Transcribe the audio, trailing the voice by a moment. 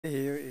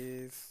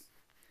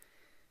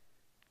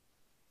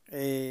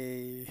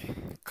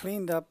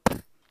cleaned up,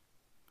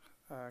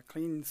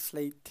 clean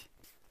slate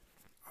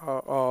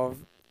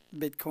of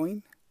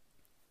Bitcoin.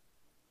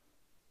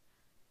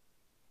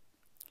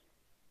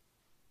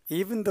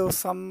 Even though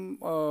some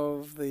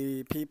of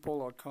the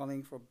people are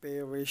calling for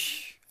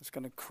bearish, it's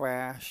going to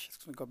crash, it's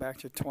going to go back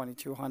to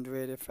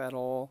 2200 if at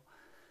all.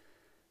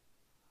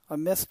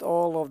 Amidst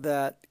all of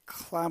that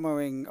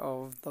clamoring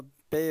of the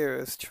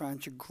bears trying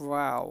to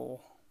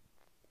growl,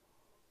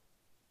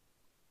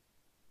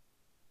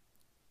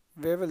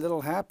 very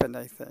little happened,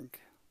 I think.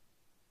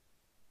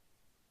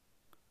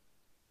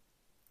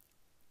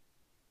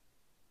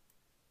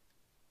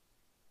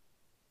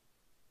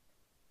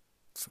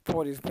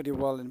 Support is pretty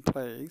well in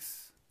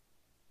place.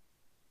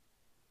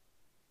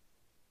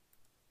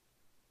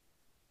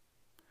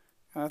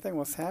 And I think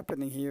what's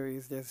happening here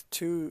is there's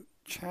two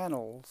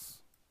channels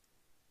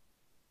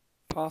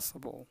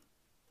possible.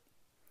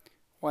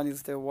 One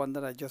is the one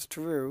that I just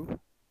drew,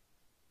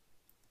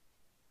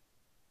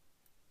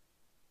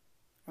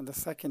 and the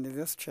second is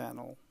this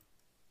channel.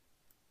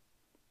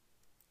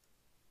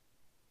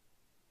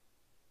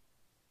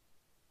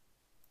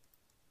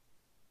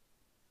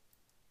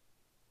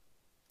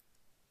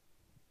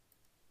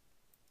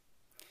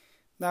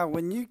 Now,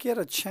 when you get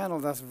a channel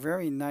that's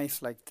very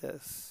nice like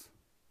this,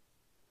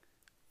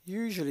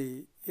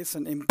 usually it's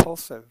an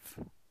impulsive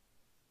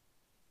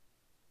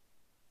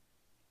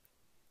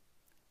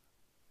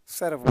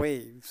set of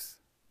waves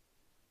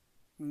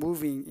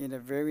moving in a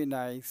very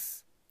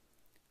nice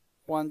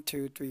 1,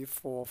 2, 3,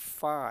 4,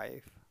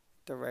 5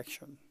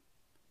 direction.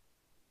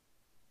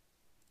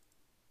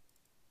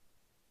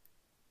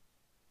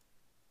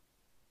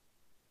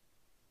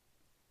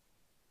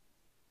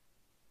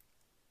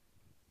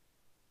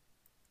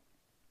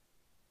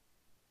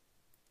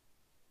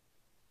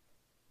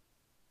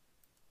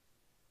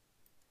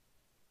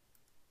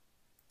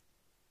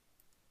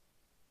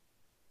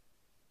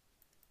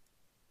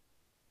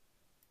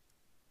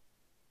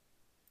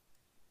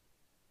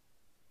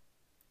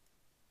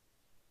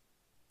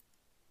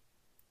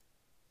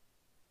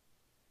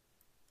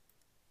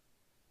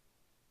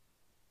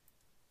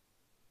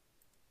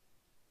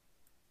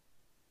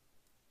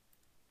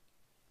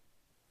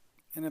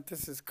 And if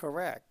this is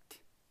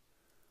correct,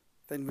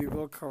 then we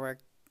will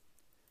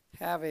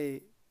have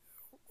a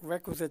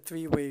requisite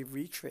three-wave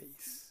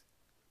retrace.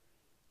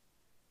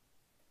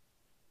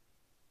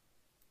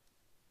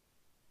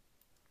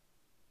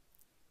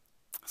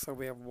 So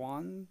we have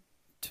 1,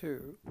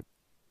 2,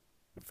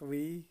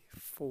 3,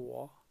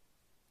 4,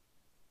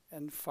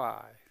 and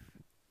 5.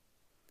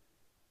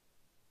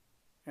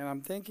 And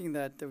I'm thinking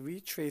that the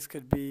retrace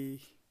could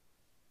be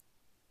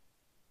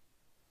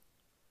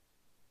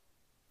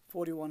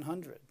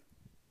 4100.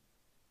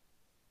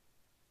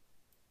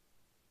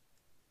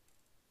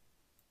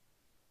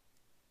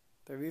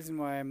 The reason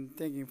why I'm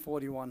thinking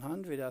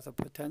 4100 as a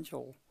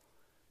potential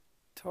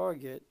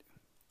target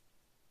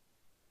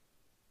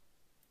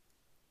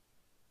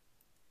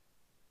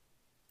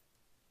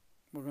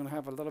we're going to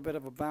have a little bit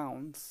of a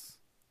bounce.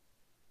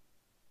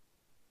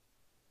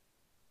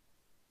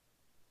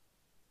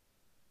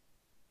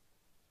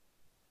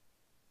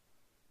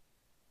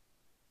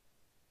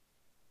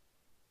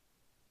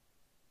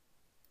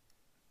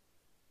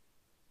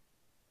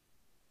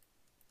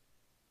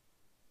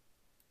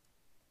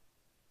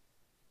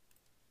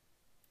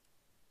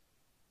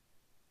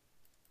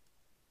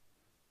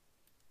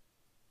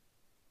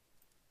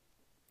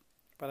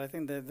 But I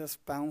think that this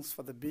bounce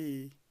for the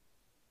B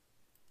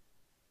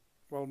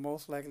will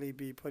most likely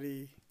be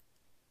pretty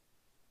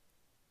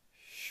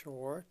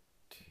short-lived.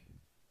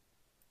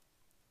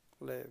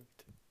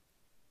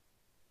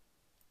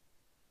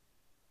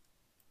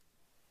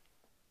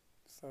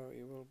 So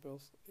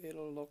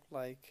it'll look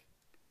like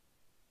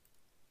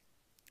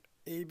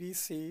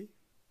ABC.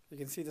 You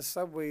can see the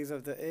subways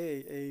of the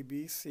A,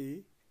 B,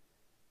 C.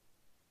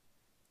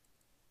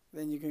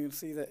 Then you can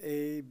see the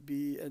A,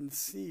 B, and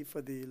C for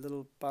the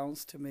little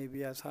bounce to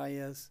maybe as high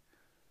as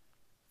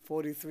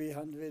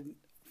 4,300,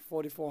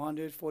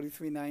 4,400,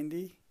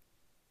 4,390.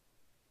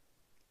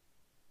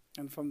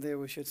 And from there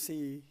we should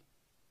see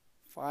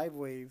 5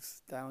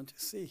 waves down to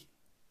C.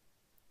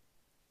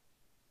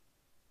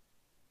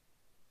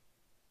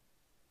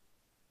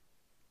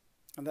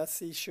 And that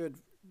C should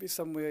be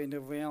somewhere in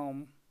the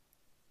realm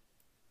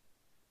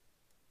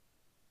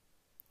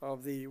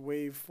of the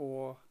wave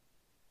 4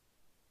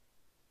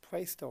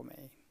 price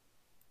domain.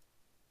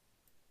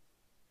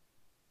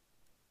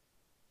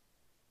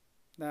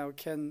 Now,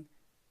 can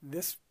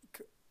this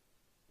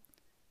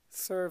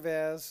serve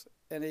as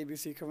an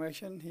ABC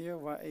correction here?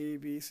 Why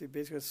ABC,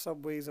 basically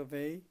subways of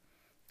A,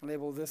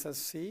 label this as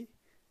C?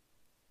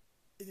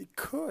 It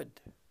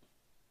could.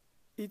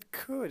 It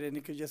could, and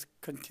it could just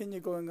continue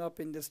going up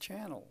in this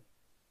channel.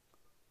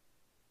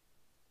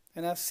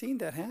 And I've seen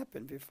that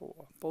happen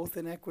before, both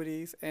in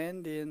equities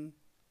and in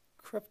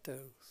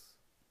cryptos.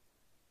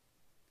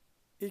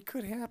 It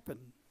could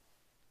happen.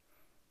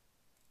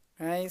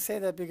 And I say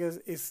that because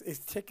it's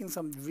taking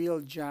some real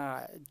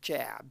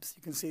jabs.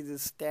 You can see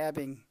this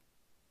stabbing,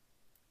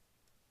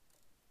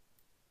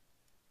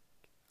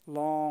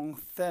 long,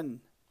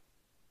 thin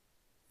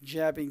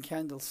jabbing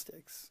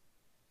candlesticks.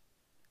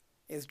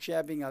 It's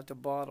jabbing out the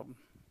bottom,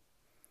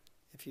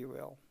 if you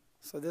will.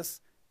 So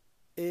this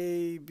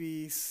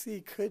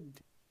ABC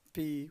could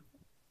be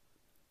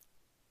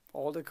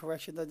all the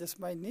correction that this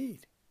might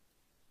need.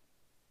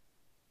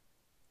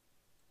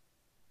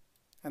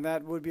 And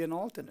that would be an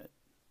alternate.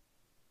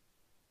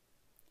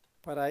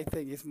 But I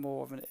think it's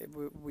more of an,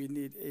 we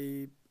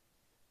need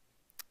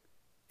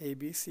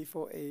ABC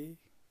for A,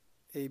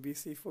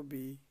 ABC for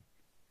B,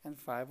 and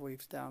 5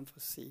 waves down for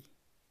C.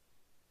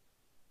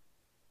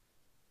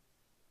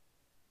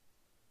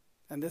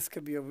 And this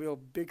could be a real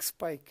big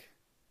spike.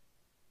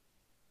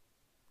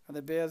 And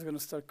the bear is going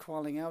to start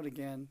crawling out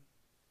again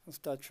and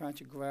start trying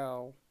to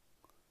growl.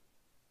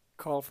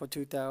 Call for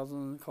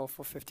 2,000, call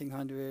for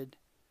 1,500,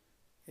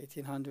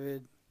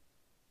 1,800.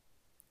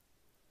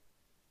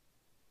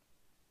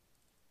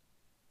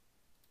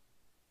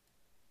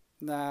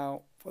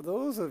 Now, for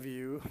those of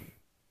you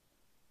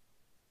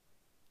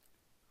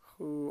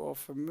who are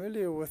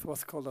familiar with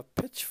what's called a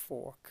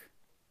pitchfork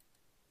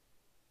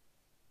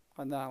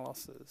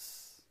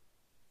analysis,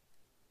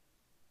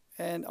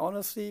 and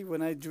honestly,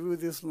 when I drew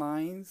these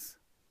lines,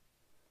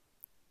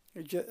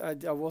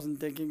 I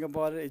wasn't thinking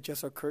about it. It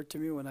just occurred to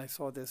me when I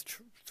saw these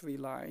 3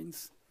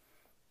 lines.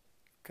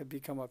 Could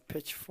become a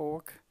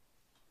pitchfork,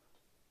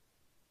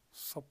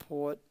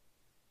 support,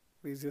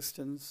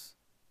 resistance,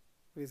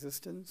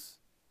 resistance.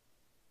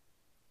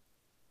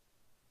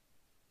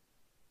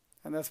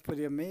 And that's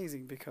pretty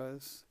amazing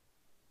because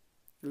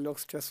it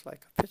looks just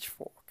like a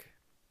pitchfork.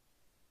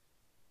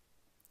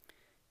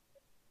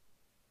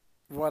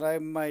 What I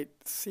might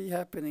see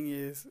happening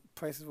is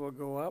prices will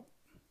go up,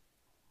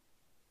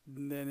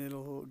 and then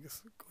it'll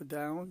just go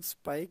down,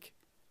 spike,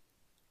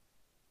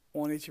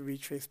 only to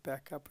retrace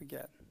back up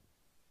again.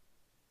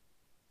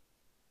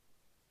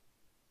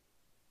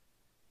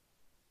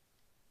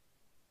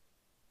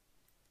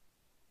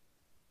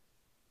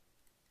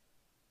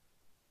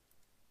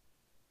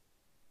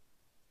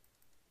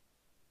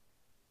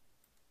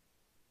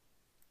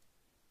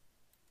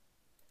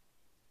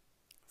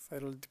 So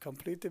it'll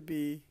complete the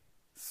B,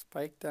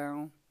 spike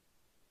down,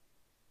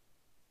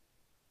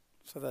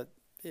 so that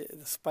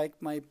the spike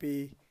might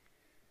be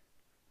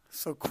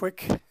so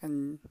quick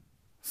and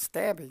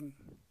stabbing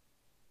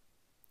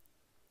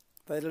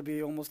that it'll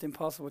be almost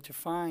impossible to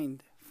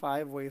find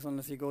 5 waves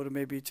unless you go to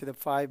maybe to the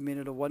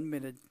 5-minute or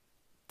 1-minute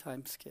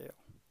time scale.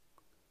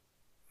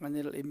 And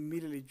it'll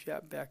immediately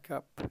jab back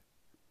up,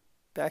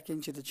 back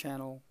into the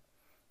channel.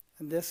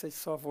 And this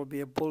itself will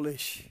be a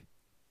bullish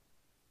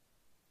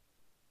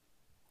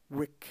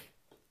wick.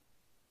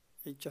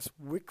 It just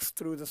wicks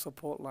through the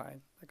support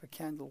line like a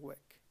candle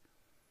wick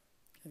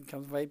and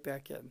comes right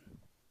back in.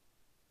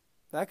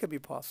 That could be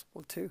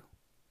possible too.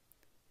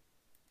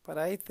 But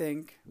I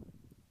think,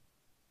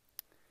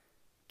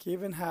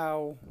 given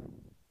how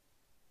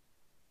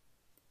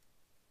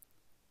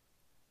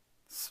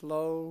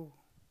slow,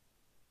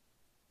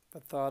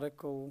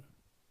 methodical,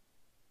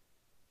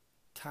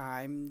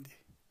 timed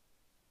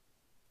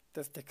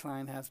this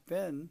decline has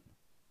been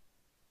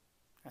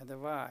and the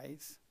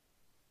rise,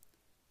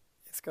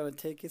 it's going to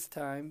take its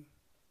time,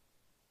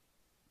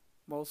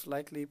 most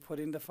likely put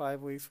in the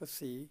 5 waves for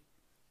C,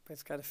 but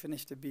it's got to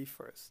finish the B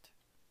first.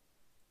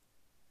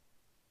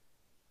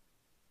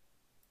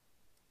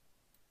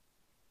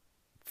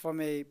 From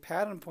a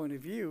pattern point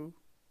of view,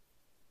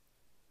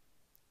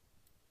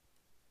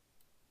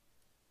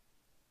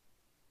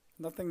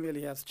 nothing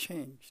really has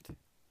changed.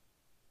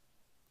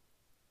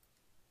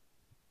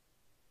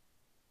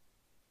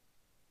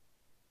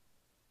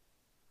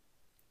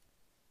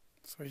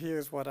 So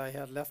here's what I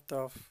had left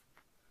off,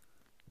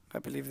 I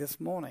believe, this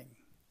morning.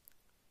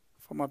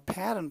 From a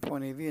pattern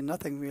point of view,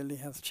 nothing really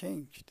has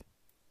changed.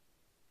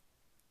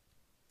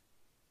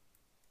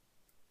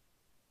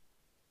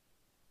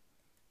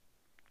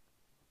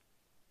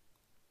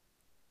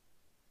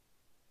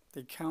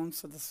 The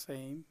counts are the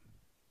same.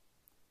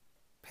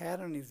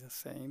 Pattern is the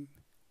same.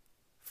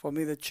 For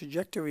me, the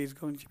trajectory is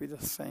going to be the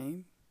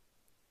same.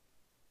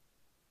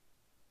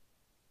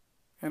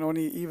 And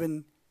only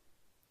even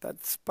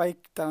that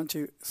spike down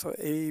to, so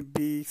A,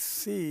 B,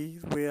 C,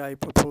 where I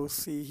propose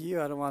C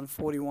here at around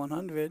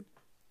 4,100,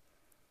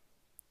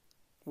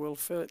 will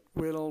fit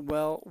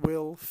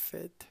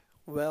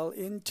well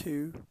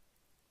into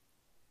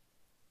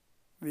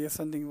the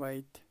ascending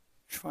right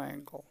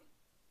triangle.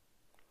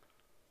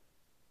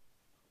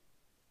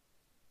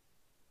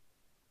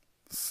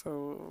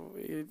 So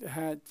it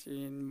had,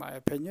 in my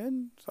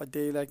opinion, a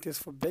day like this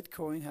for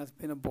Bitcoin has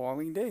been a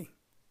boring day.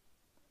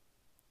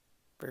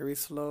 Very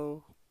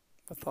slow,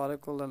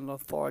 methodical, and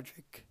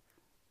lethargic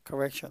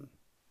correction.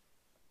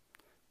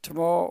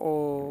 Tomorrow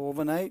or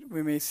overnight,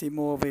 we may see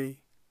more of a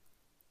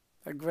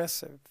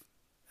aggressive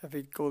if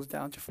it goes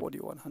down to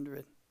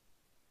 4,100.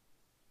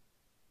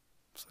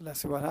 So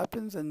let's see what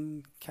happens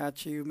and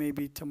catch you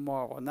maybe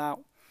tomorrow. Now,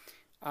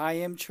 I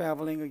am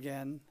traveling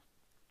again,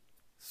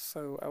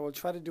 so I will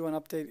try to do an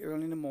update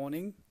early in the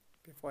morning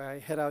before I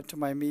head out to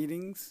my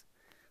meetings,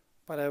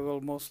 but I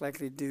will most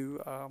likely do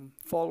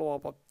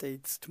follow-up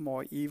updates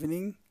tomorrow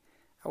evening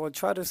I will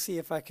try to see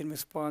if I can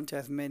respond to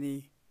as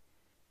many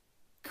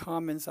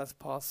comments as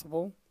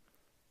possible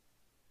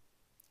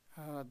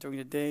during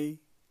the day,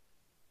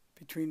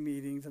 between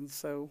meetings, and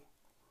so.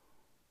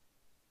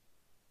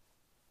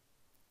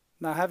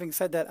 Now, having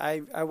said that,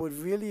 I would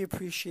really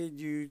appreciate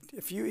you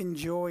if you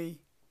enjoy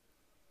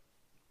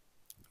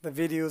the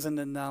videos and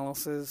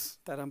analysis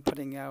that I'm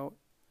putting out,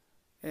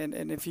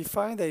 and if you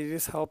find that it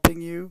is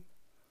helping you,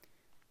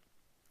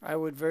 I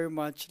would very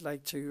much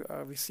like to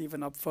receive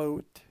an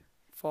upvote,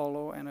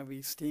 follow, and a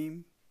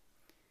re-esteem.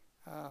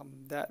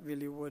 That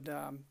really would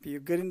be a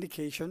good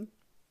indication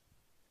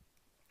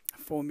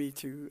for me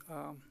to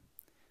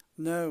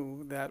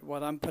know that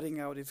what I'm putting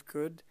out is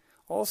good.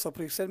 Also,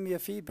 please send me your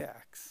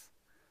feedbacks.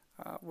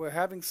 We're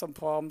having some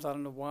problems, I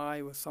don't know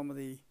why, with some of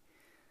the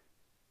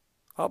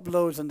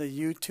uploads on the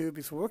YouTube.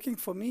 It's working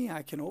for me.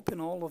 I can open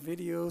all the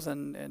videos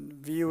and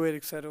view it,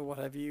 etc., what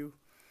have you.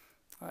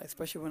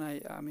 Especially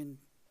when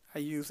I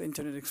use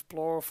Internet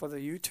Explorer for the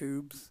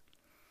YouTube's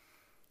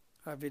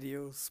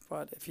videos.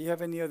 But if you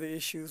have any other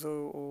issues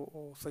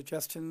or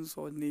suggestions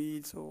or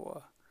needs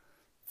or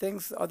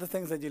other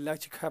things that you'd like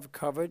to have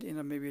covered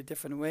in maybe a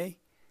different way,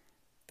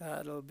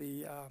 that'll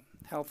be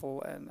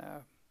helpful and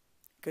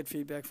good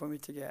feedback for me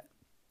to get.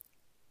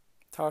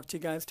 Talk to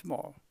you guys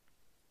tomorrow.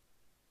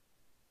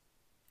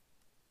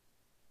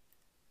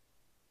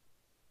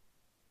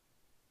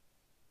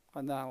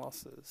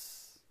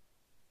 Analysis.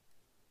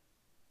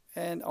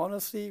 And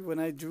honestly, when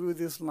I drew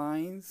these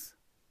lines,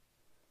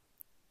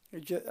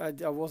 I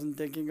wasn't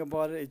thinking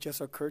about it. It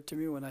just occurred to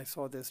me when I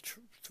saw these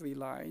three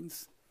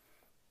lines.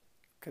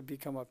 Could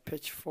become a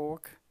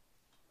pitchfork,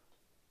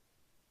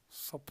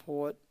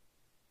 support,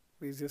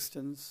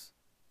 resistance,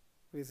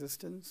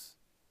 resistance.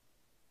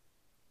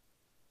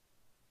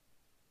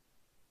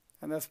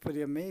 And that's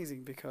pretty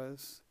amazing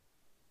because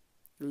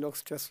it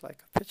looks just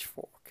like a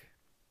pitchfork.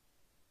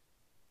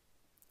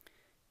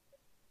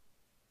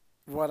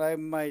 What I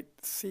might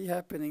see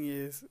happening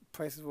is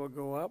prices will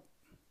go up,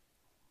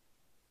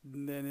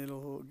 and then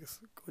it'll just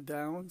go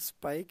down,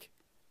 spike,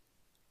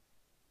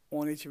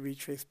 only to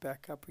retrace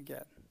back up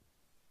again.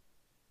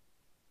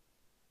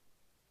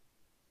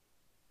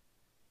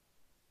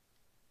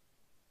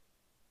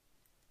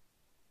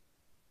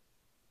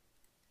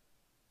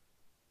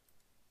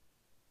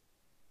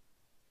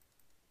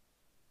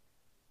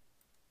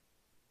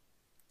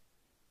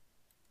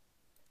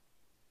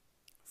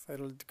 So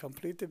it'll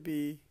complete the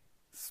B,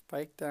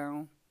 spike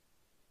down,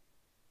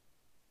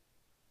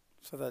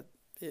 so that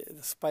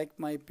the spike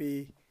might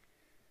be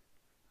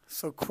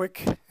so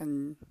quick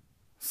and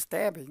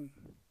stabbing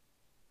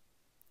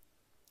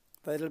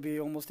that it'll be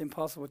almost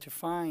impossible to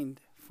find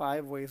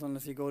 5 ways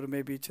unless you go to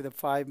maybe to the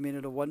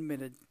 5-minute or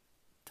 1-minute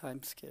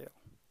time scale.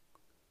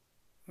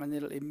 And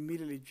it'll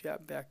immediately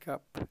jab back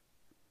up,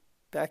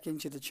 back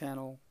into the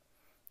channel.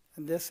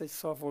 And this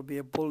itself will be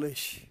a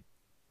bullish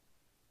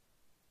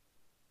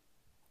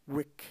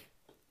wick.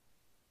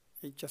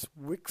 It just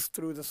wicks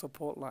through the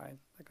support line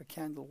like a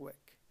candle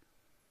wick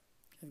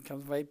and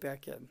comes right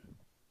back in.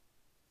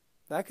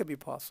 That could be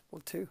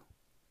possible too.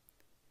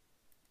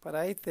 But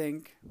I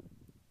think,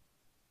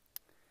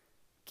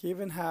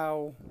 given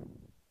how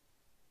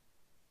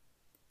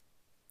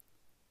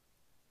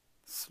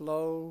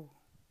slow,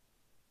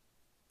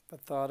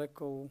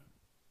 methodical,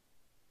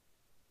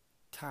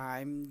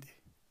 timed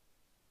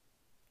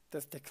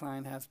this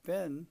decline has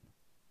been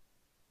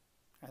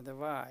and the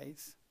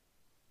rise,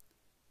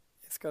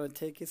 it's going to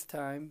take its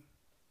time,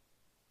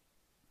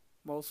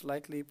 most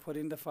likely put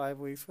in the 5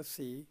 ways for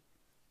C,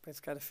 but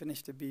it's got to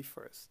finish the B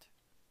first.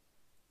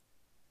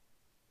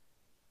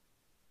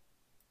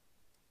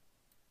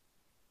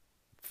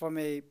 From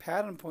a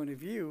pattern point of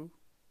view,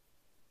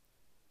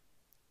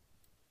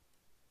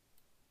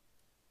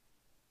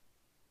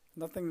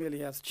 nothing really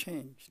has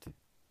changed.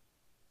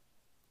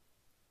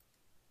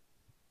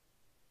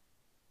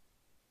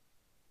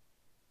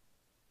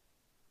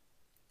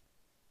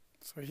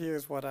 So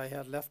here's what I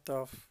had left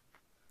off,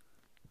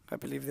 I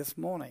believe, this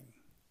morning.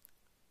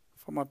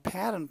 From a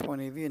pattern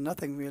point of view,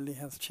 nothing really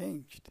has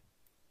changed.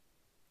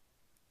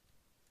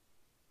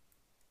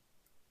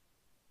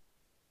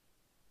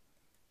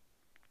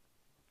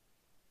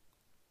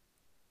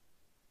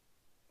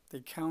 The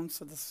counts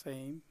are the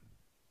same.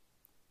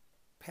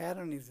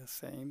 Pattern is the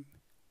same.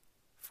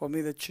 For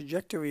me, the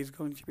trajectory is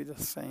going to be the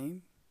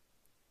same.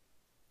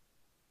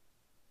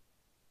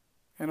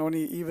 And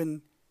only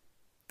even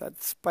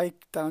that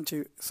spike down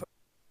to a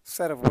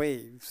set of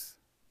waves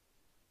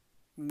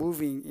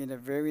moving in a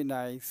very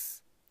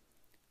nice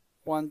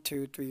 1,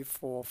 2, 3,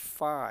 4,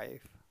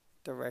 5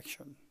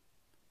 direction.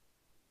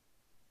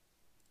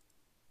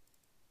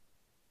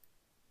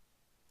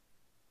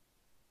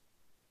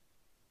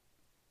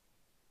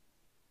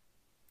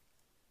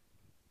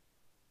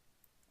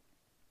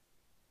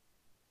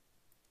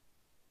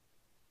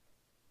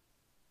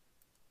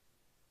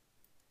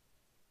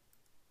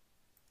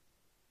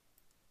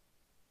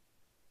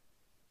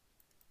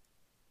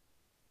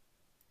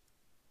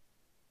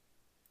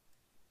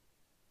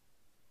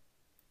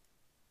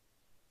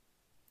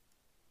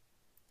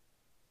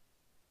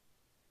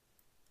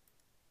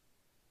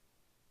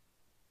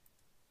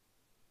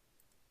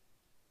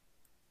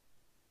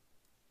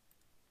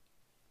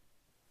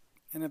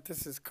 And if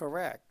this is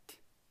correct,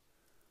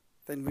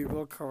 then we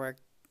will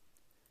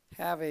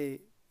have a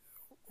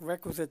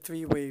requisite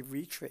three-way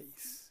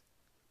retrace.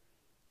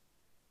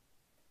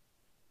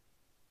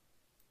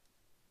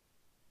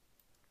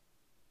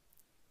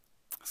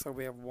 So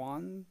we have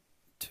 1,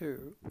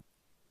 2,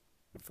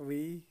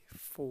 3,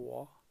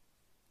 4,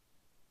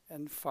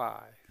 and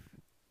 5.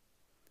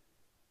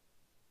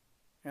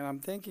 And I'm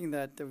thinking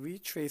that the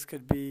retrace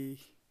could be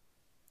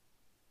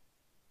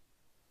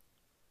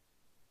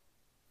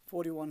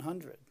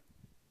 4,100.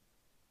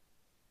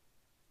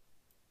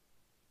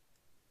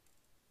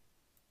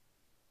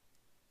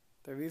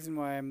 The reason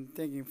why I'm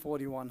thinking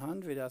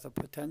 4,100 as a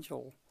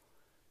potential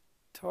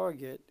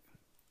target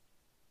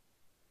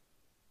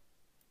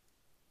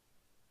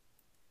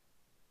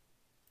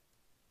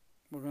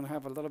we're going to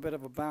have a little bit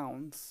of a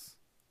bounce.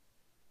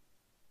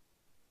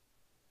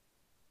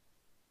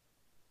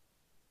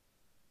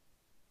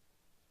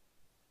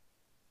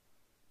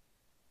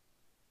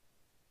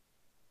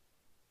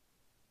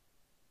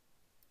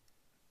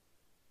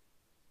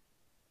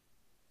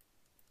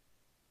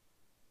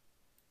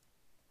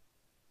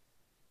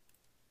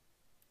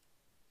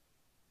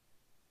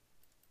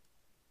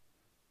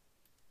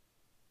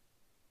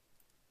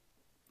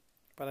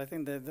 But I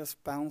think that this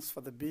bounce for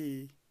the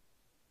B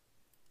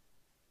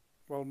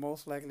will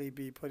most likely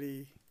be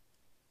pretty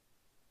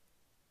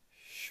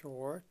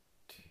short-lived.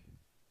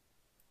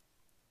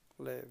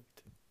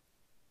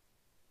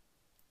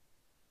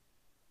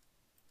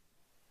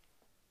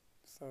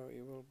 So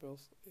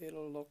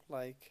it'll look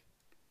like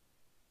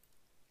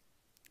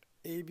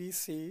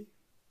ABC.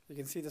 You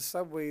can see the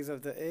subways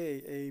of the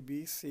A,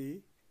 B,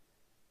 C.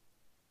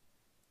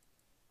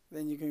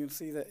 Then you can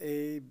see the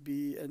A,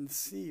 B, and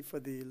C for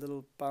the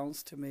little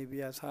bounce to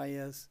maybe as high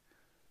as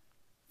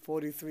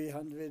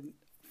 4,300,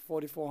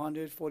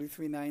 4,400,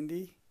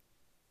 4,390.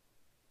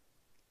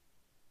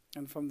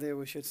 And from there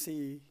we should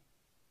see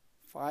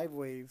 5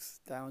 waves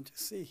down to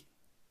C.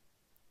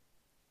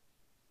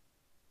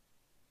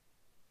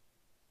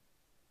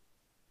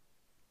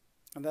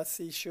 And that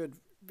C should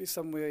be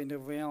somewhere in the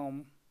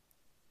realm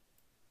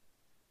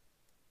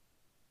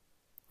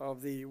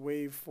of the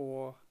wave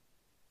 4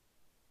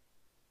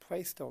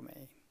 price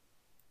domain.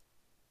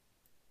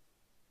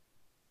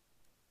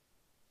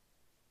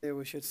 There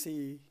we should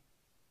see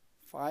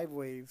 5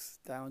 waves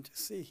down to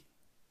C.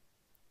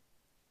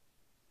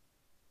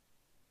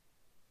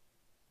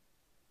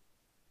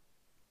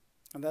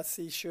 And that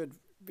C should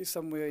be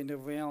somewhere in the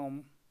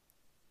realm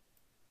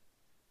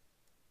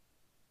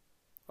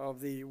of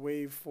the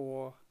wave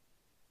 4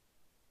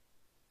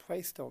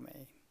 price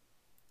domain.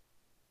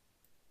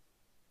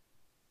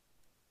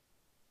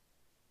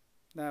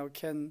 Now,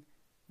 can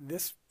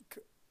this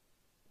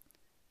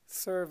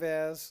serve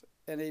as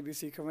an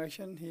ABC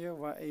correction here?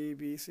 Why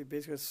ABC,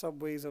 basically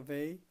subways of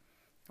A,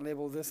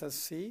 label this as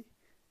C?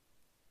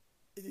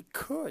 It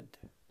could.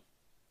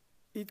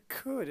 It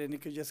could, and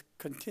it could just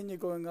continue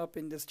going up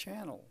in this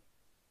channel.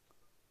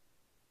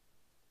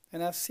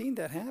 And I've seen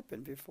that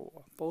happen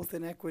before, both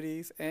in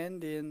equities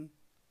and in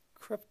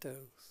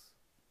cryptos.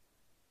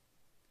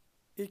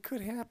 It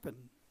could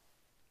happen.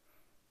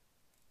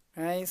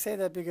 And I say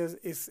that because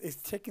it's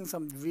taking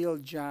some real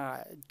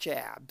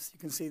jabs. You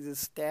can see this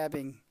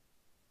stabbing,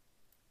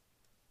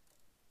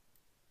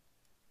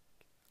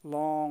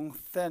 long,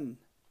 thin,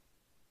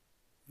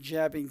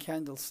 jabbing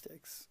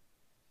candlesticks.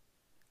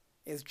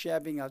 It's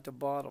jabbing out the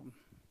bottom,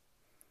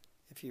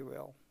 if you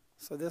will.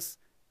 So this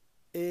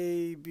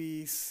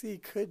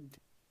ABC could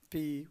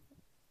be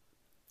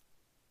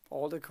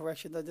all the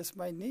correction that this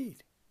might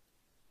need.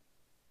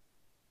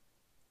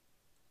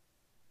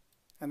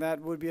 And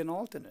that would be an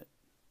alternate.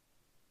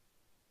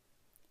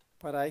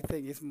 But I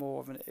think it's more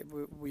of an,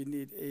 we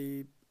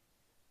need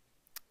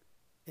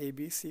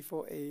ABC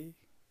for A,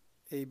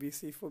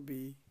 ABC for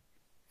B,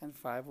 and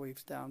 5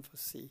 waves down for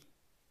C.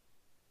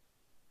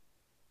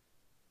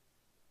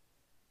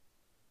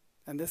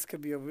 And this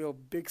could be a real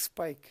big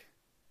spike.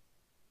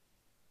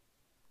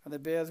 And the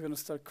bear is going to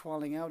start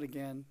crawling out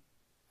again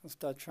and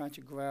start trying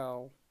to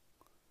growl.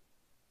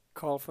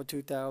 Call for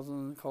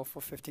 2,000, call for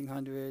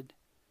 1,500,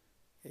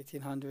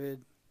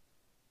 1,800.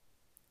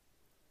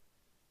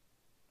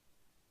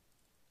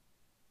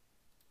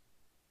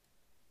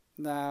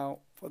 Now,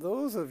 for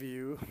those of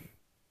you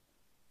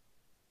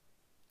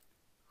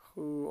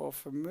who are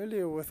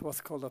familiar with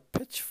what's called a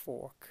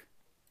pitchfork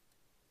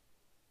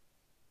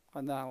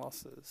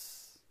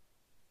analysis,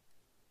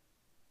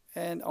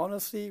 and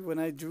honestly, when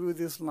I drew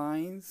these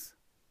lines,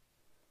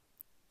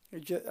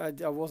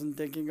 I wasn't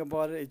thinking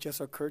about it. It just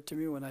occurred to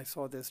me when I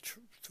saw these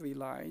 3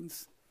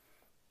 lines.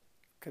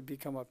 Could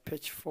become a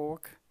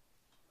pitchfork,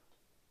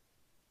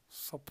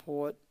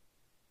 support,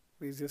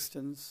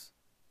 resistance,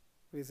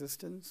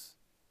 resistance.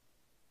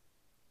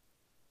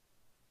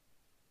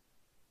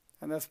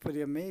 And that's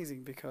pretty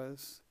amazing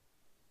because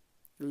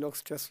it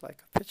looks just like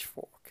a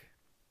pitchfork.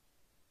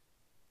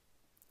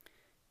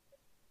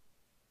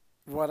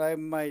 What I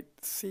might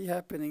see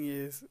happening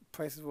is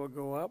prices will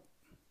go up,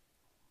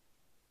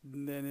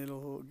 and then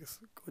it'll just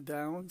go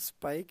down,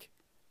 spike,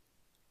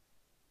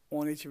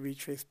 only to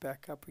retrace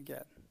back up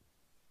again.